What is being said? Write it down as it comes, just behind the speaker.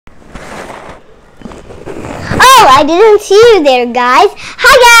I didn't see you there, guys.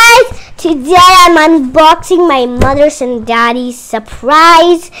 Hi, guys. Today I'm unboxing my mother's and daddy's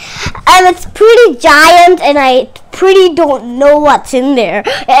surprise. And it's pretty giant, and I pretty don't know what's in there.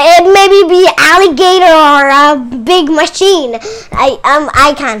 It maybe be alligator or a big machine.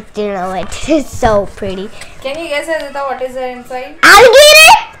 I can't know it. It's so pretty. Can you guess, Advita, what is there inside?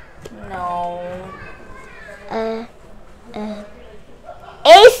 Alligator? No.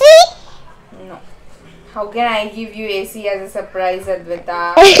 AC? No. How can I give you AC as a surprise,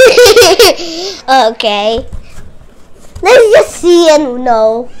 Advita? Okay. Let's just see and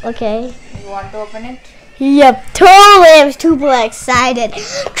know. Okay. You want to open it? Yep, totally. I'm super excited.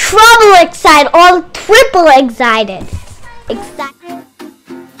 Trouble excited. All triple excited. Excited.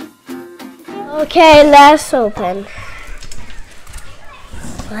 Okay, let's open.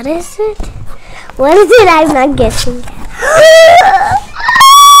 What is it? What is it? I'm not guessing.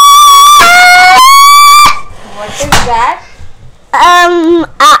 What is that?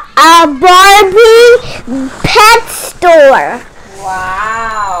 A Barbie pet store.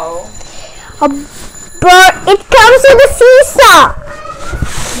 Wow. It comes with a seesaw.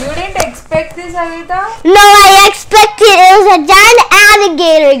 You didn't expect this, Advita? No, I expected it was a giant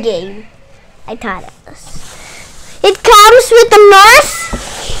alligator game. I thought it was. It comes with a nurse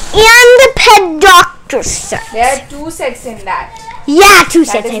and the pet doctor set. There are 2 sets in that. Yeah, 2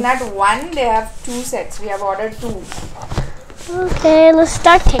 sets. That is not one, they have 2 sets. We have ordered 2. Okay, let's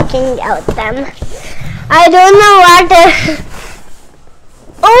start taking out them. I don't know what.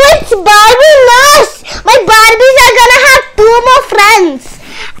 Oh, it's Barbie nurse. My Barbies are gonna have 2 more friends,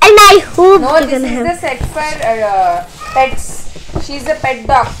 and I hope No, they're this gonna is have. the set for pets. She's a pet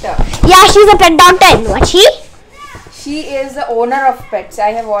doctor. Yeah, she's a pet doctor. And what she? She is the owner of pets.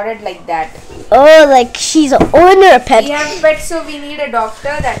 I have ordered like that. Oh, like she's an owner of pet. We have pets, so we need a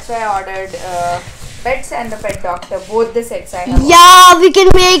doctor. That's why I ordered pets and the pet doctor. Both the sets I have. Yeah, we can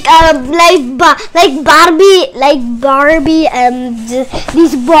make like Barbie and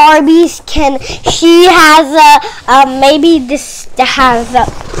these Barbies can. She has maybe this has a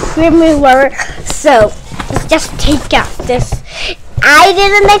firmware. So let's just take out this. I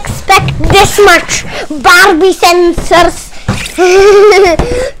didn't expect this much Barbie sensors.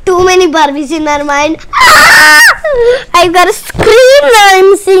 Too many Barbies in our mind. I've got to scream when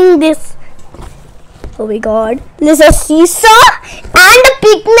I'm seeing this. Oh my god. There's a seesaw and a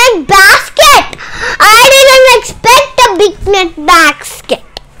picnic basket. I didn't expect a picnic basket.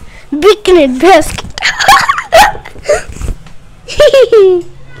 Picnic basket.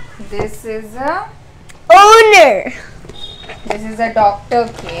 This is a Owner. This is a doctor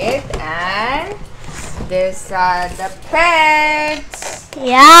kit, and these are the pets.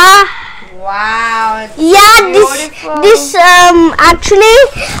 Yeah. Wow. Yeah, beautiful. this actually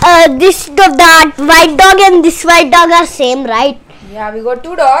that white dog and this white dog are same, right? Yeah, we got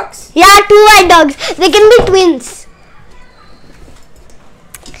 2 dogs. Yeah, 2 white dogs. They can be twins.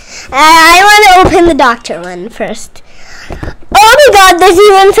 I want to open the doctor one first. Oh my god, there's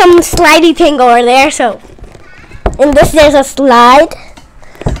even some slidey thing over there. So in this there's a slide.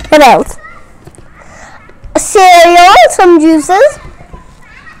 What else? A cereal, some juices.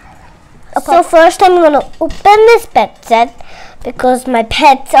 So first I'm gonna open this pet set because my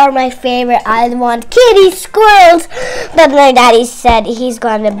pets are my favorite. I want kitty, squirrels, but my daddy said he's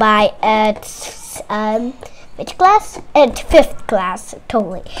gonna buy at which class? At 5th class,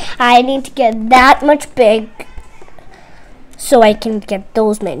 totally. I need to get that much big so I can get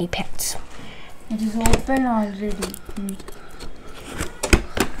those many pets. It is open already.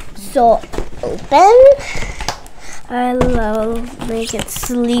 So open. I'll make it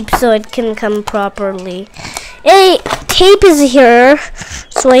sleep so it can come properly. Hey, tape is here,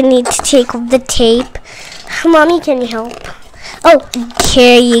 so I need to take off the tape. Mommy, can you help? Oh,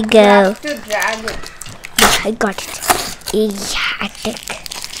 here you go. You have to drag it. Yeah, I got it. Yeah, I think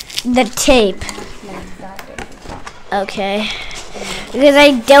the tape. Like that. Okay, because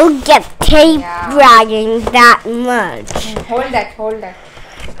I don't get tape dragging that much. Hold that, hold that.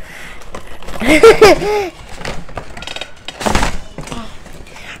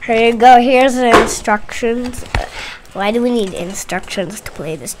 Here you go. Here's the instructions. Why do we need instructions to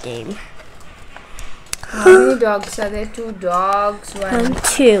play this game? How many dogs are there? 2 dogs. 1,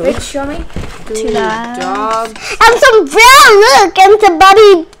 2. Wait, show me. 2 dogs. And some brown look and the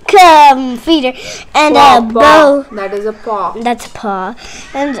body feeder and a bow. That is a paw. That's a paw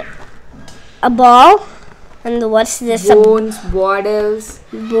and a ball. And what's this? Bones, bottles,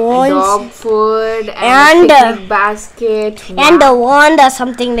 dog food, and a picnic basket. And a wand or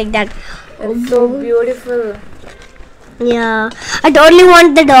something like that. It's so beautiful. Yeah, I totally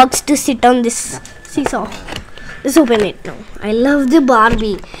want the dogs to sit on this seesaw. Let's open it now. I love the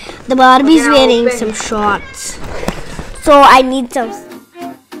Barbie. The Barbie's wearing some shorts. So I need some.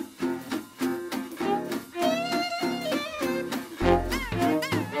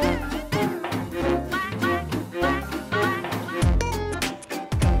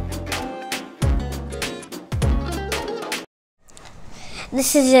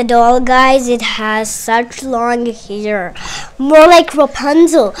 This is a doll, guys. It has such long hair. More like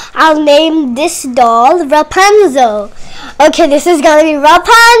Rapunzel. I'll name this doll Rapunzel. Okay, this is gonna be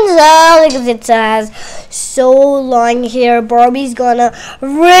Rapunzel because it has so long hair. Barbie's gonna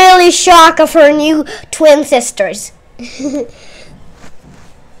really shock of her new twin sisters.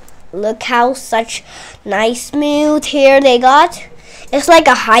 Look how such nice smooth hair they got. It's like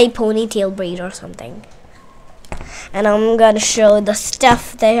a high ponytail braid or something. And I'm gonna show the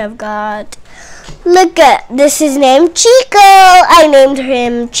stuff they have got. Look at this is named Chico. I named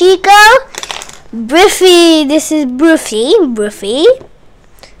him Chico. Briffy. This is Briffy. Briffy.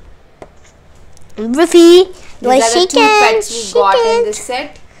 Briffy. These are the two pets we got in this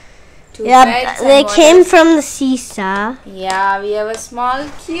set. Two pets. They came from the seesaw. Yeah, we have a small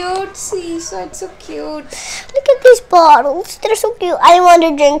cute seesaw. It's so cute. Look at these bottles. They're so cute. I want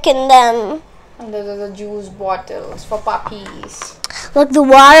to drink in them. And those are the juice bottles for puppies. Look, the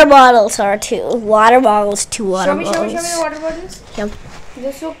water bottles are too. Water bottles, two water bottles. Show me the water bottles. Yep.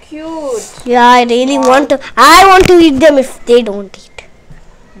 They're so cute. Yeah, I really want to. I want to eat them if they don't eat.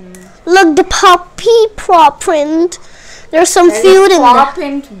 Look, the puppy paw print. There's some food in there. Paw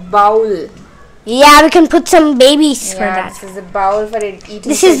print bowl. Yeah, we can put some babies for that. This is a bowl for it eating.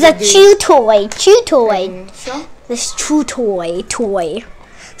 This is the chew toy. Chew toy. Sure. This chew toy.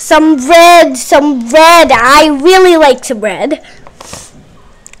 Some bread. I really like some bread.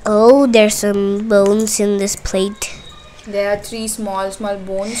 Oh, there's some bones in this plate. There are 3 small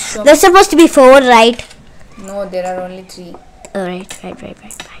bones. There's supposed to be 4, right? No, there are only 3. Oh, right.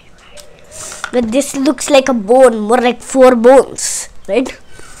 But this looks like a bone, more like 4 bones, right?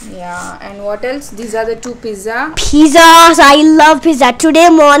 Yeah, and what else? These are the 2 pizza. Pizzas, I love pizza. Today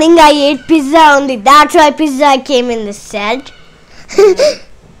morning I ate pizza only. That's why pizza came in the set.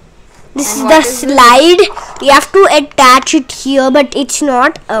 This is the slide. You have to attach it here, but it's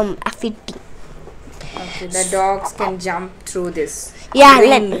not fitting. Okay, the dogs can jump through this. Yeah,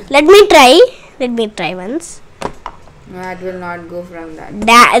 let me try. Let me try once. No, it will not go from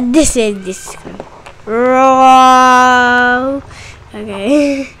that. This is this. Wow.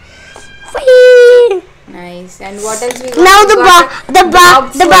 Okay. Whee! Nice. And what else we got? Now the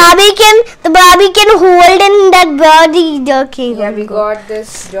Barbie can hold in that body jockey. Yeah, we got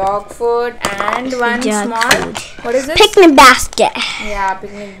this dog food and one small. What is this? Picnic basket. Yeah,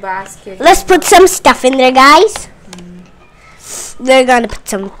 picnic basket. Let's put some stuff in there, guys. We're gonna put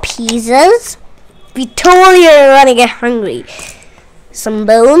some pizzas. We told you we're gonna get hungry. Some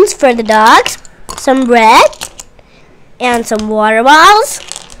bones for the dogs. Some bread. And some water bottles.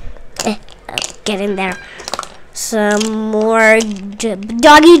 Get in there. Some more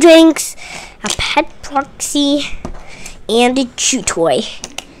doggy drinks, a pet proxy, and a chew toy.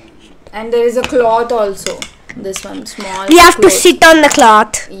 And there is a cloth also. This one small. We have to sit on the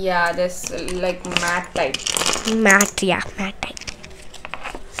cloth. Yeah, this like mat type. Mat type.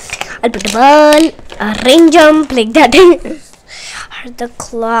 I'll put a ball, a ring jump like that. The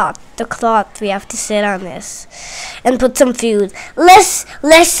cloth. We have to sit on this and put some food. Let's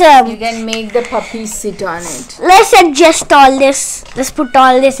you can make the puppy sit on it. Let's adjust all this. Let's put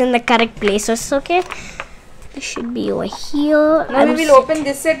all this in the correct places. Okay. This should be over here. Now we will open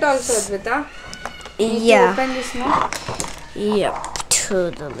this set also, Advita. Yeah. Open this now. Yeah,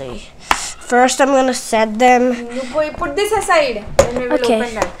 totally. First, I'm gonna set them. You put this aside. Then we will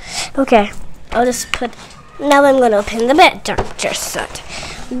open that. Okay. I'll just put. Now I'm gonna open the bed doctor set.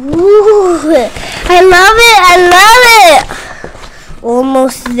 Ooh, I love it.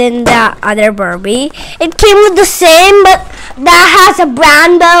 Almost than the other Barbie. It came with the same, but that has a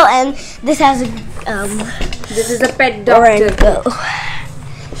brand bow and this has a This is a pet doctor.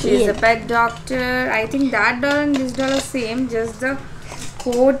 She is Yeah. a pet doctor. I think that doll and this doll are same. Just the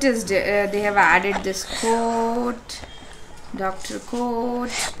coat is they have added this coat. Doctor coat.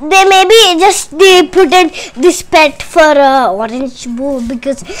 They maybe they put in this pet for orange bow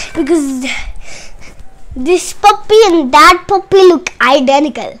because this puppy and that puppy look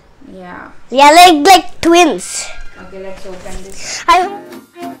identical. Yeah. Yeah, like twins. Okay, let's open this.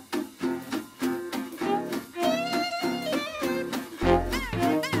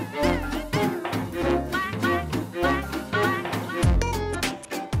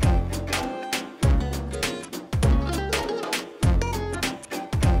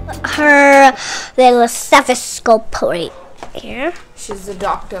 Her a little stethoscope right here. She's the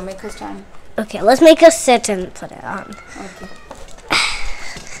doctor. Make her stand. Okay, let's make her sit and put it on. Okay.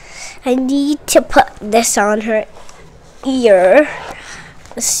 I need to put this on her ear.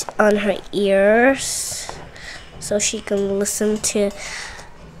 This on her ears. So she can listen to.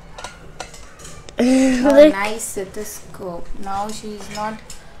 Oh, nice stethoscope. Now she's not.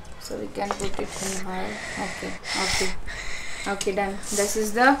 So we can put it in her. Okay, done. This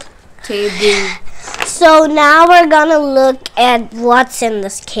is the table. So now we're gonna look at what's in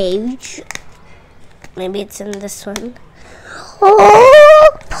this cage. Maybe it's in this one.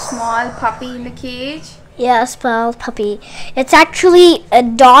 Oh! Small puppy in the cage. Yeah, small puppy. It's actually a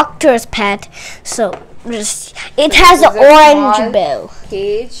doctor's pet. So it has an orange bill.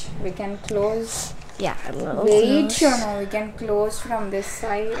 Cage. We can close. Yeah, I'm gonna Wait, close. no, we can close from this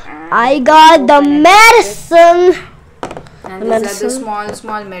side. I got the medicine. And these are the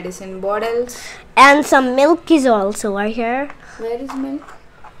small medicine bottles. And some milk is also right here. Where is milk?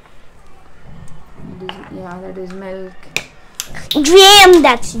 That is milk. Jam,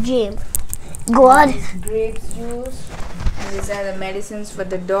 that's jam. God. Grapes juice. And these are the medicines for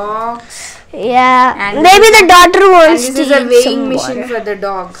the dog. Yeah. And maybe the doctor wants and to this is a weighing some machine water. for the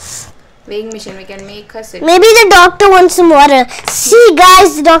dog. Weighing machine. We can make her sit. Maybe the doctor wants some water. See,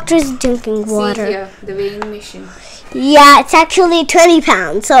 guys, the doctor is drinking water. See here, the weighing machine. Yeah, it's actually 20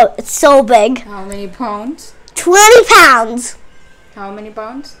 pounds, so it's so big. How many pounds? 20 pounds. How many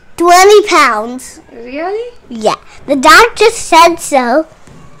pounds? 20 pounds. Really? Yeah, the doctor said so.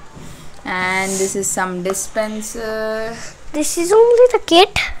 And this is some dispenser. This is only the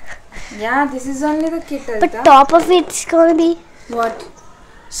kit, Yeah, this is only the kit. but top of it's gonna be What?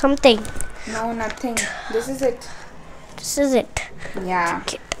 something. No, nothing. This is it. This is it. Yeah.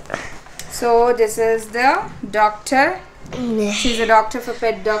 So this is the doctor. She's a doctor for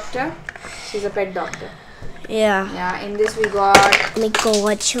pet doctor. She's a pet doctor. Yeah. Yeah. In this we got. Let me go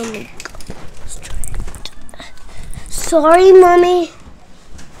watch your makeup. Sorry, mommy.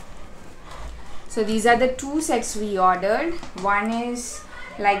 So these are the two sets we ordered. One is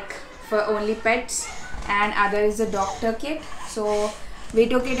like for only pets, and other is a doctor kit. So we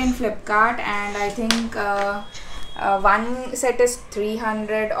took it in Flipkart, and I think one set is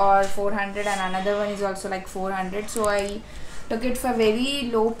 300 or 400, and another one is also like 400. So I took it for very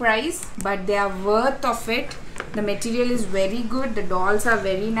low price, but they are worth of it. The material is very good. The dolls are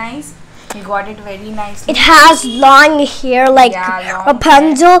very nice. We got it very nicely. It has long hair like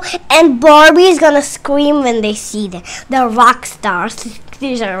Rapunzel, and Barbie is gonna scream when they see them. The rock stars.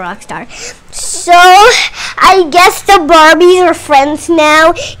 These are rock stars. So I guess the Barbies are friends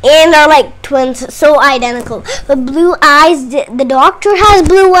now and are like twins, so identical. The blue eyes, the doctor has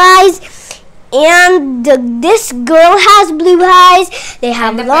blue eyes, and this girl has blue eyes. They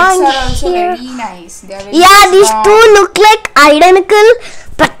have And the long pets are also hair. very nice. They are very Yeah, these strong. two look like identical,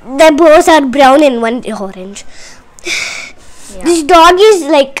 but their bows are brown and one is orange. Yeah. This dog is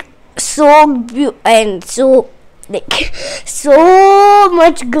like so and so like so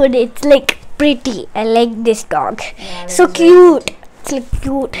much good. It's like pretty. I like this dog. Yeah, So that is very cute. It's like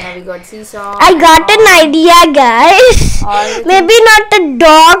cute. Yeah, we got seesaw. I got an idea, guys. All Maybe not a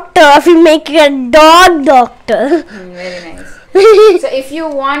doctor. If we make it a dog doctor. Very nice. So if you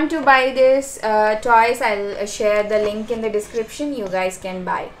want to buy this toys, I'll share the link in the description. You guys can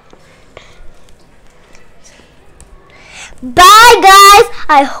buy. Bye, guys.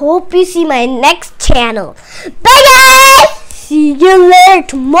 I hope you see my next channel. Bye, guys. See you later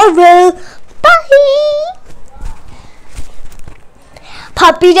tomorrow. Bye.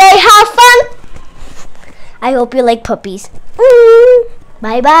 Puppy day. Have fun. I hope you like puppies.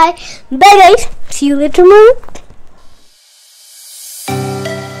 Bye, bye. Bye, guys. See you later tomorrow.